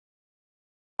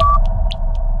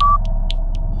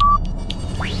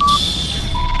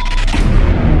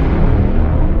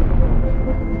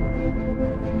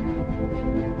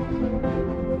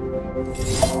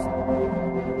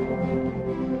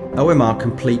OMR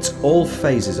completes all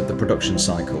phases of the production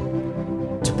cycle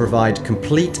to provide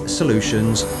complete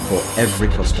solutions for every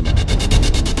customer.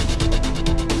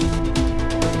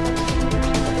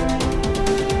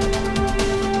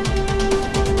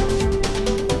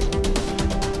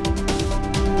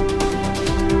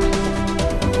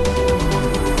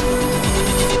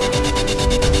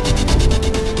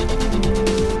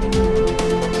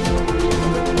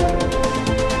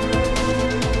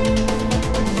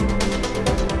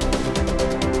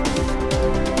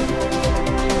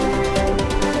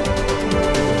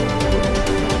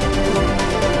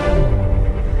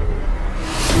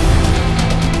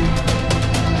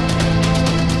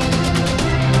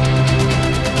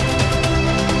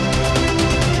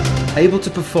 Able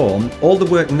to perform all the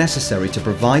work necessary to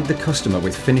provide the customer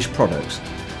with finished products,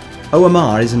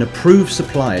 OMR is an approved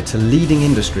supplier to leading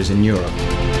industries in Europe.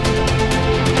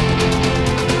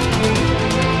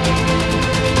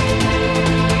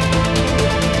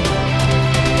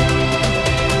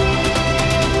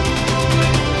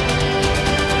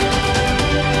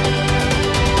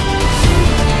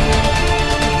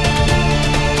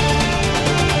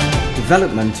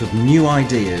 Development of new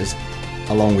ideas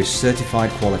along with certified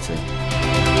quality.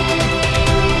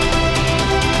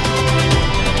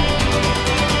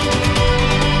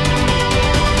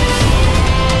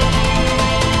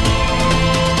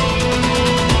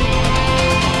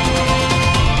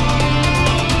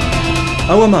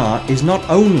 OMR is not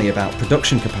only about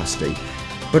production capacity,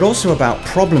 but also about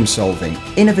problem solving,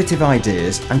 innovative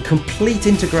ideas and complete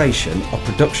integration of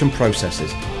production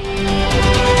processes.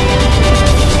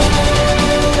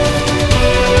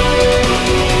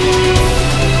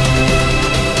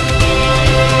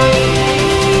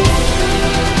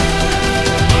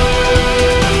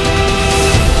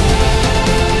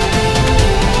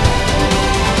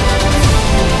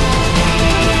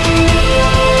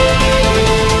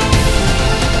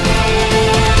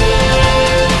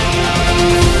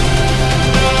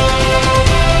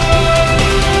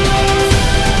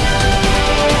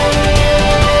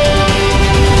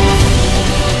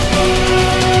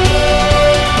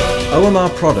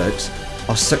 OMR products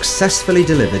are successfully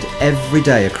delivered every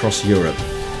day across Europe,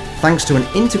 thanks to an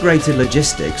integrated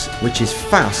logistics which is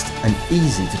fast and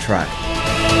easy to track.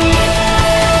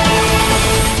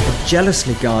 A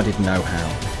jealously guarded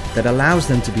know-how that allows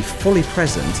them to be fully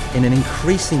present in an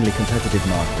increasingly competitive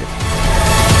market.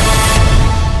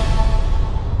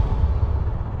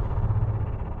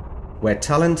 Where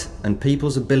talent and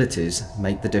people's abilities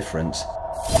make the difference.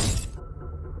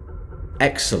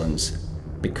 Excellence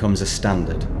becomes a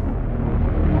standard.